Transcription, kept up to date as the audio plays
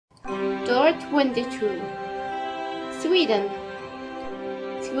Number 22. Sweden.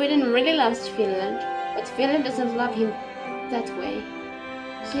 Sweden really loves Finland, but Finland doesn't love him that way.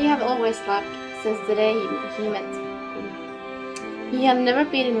 He have always loved since the day he met him. He have never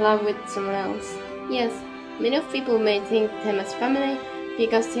been in love with someone else. Yes, many of people may think them as family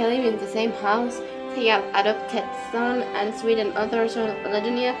because they live in the same house. They have adopted son and Sweden other son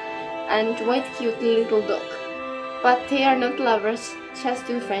Ladonia and white cute little dog. But they are not lovers, just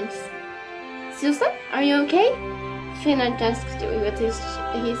two friends. Susan, are you okay? Finland asked with his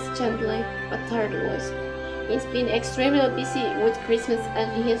gently but tired voice. He's been extremely busy with Christmas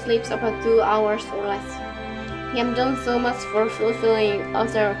and he sleeps about 2 hours or less. He has done so much for fulfilling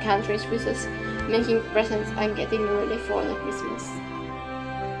other countries' wishes, making presents and getting ready for the Christmas.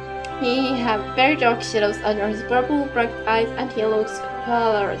 He has very dark shadows under his purple bright eyes and he looks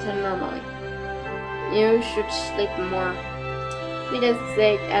paler than normally. You should sleep more, Sweden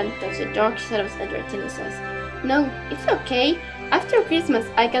said and touched the dark shadows under Tina's eyes. No, it's okay. After Christmas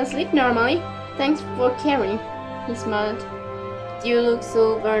I can sleep normally. Thanks for caring, he smiled. You look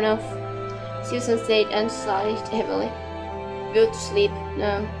so worn off, Susan said and sighed heavily. Go to sleep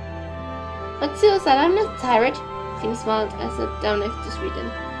now. But Susan, I'm not tired, Finn smiled and sat down next to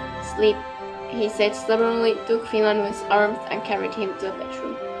Sweden. Sleep, he said stubbornly, took Finland with his arms and carried him to a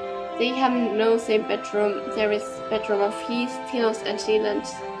bedroom. They have no same bedroom. There is a bedroom of his, Tino's and Sealand.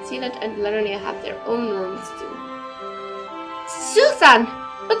 Sealand and Ladonia have their own rooms too. Susan!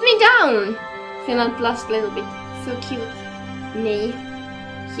 Put me down! Finland blushed a little bit. So cute. Nay,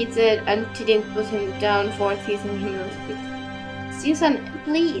 he said and didn't put him down for teasing him a little bit. Susan,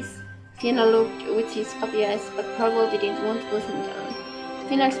 please! Finland looked with his puppy eyes, but Pavel didn't want to put him down.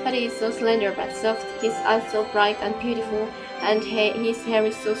 Finland's body is so slender but soft, his eyes so bright and beautiful, and his hair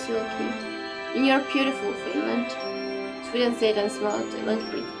is so silky. You're beautiful, Finland, Sweden said and smiled a little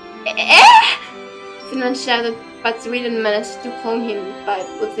bit. Finland shouted, but Sweden managed to calm him by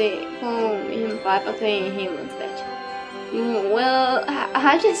putting him on the bed. Well,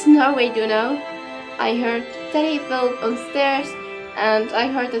 how does Norway do now? I heard that he fell on stairs, and I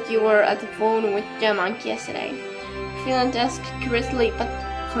heard that you were at the phone with Denmark yesterday. Finland asked curiously but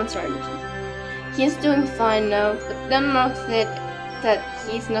concerned. He's doing fine now, but Denmark said that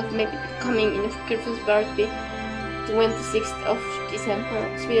he's not maybe coming in a Christmas party 26th of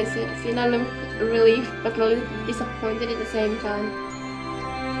December. Sweden said. Finland looked relieved but a little disappointed at the same time.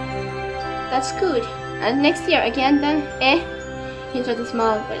 That's good. And next year again then, eh? He tried to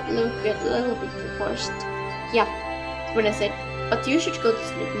smile but it looked a little bit forced. Yeah, Sweden said, but you should go to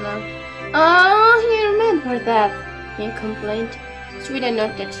sleep now. Oh, you remember that, he complained. Sweden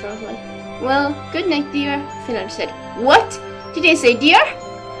nodded shortly. Well, good night, dear, Finland said. What? Did he say dear?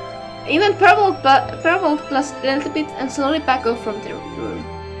 Even Purple blushed a little bit and slowly backed off from the room.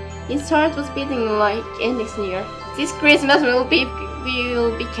 His heart was beating like endless near. This Christmas will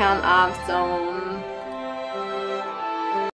become awesome.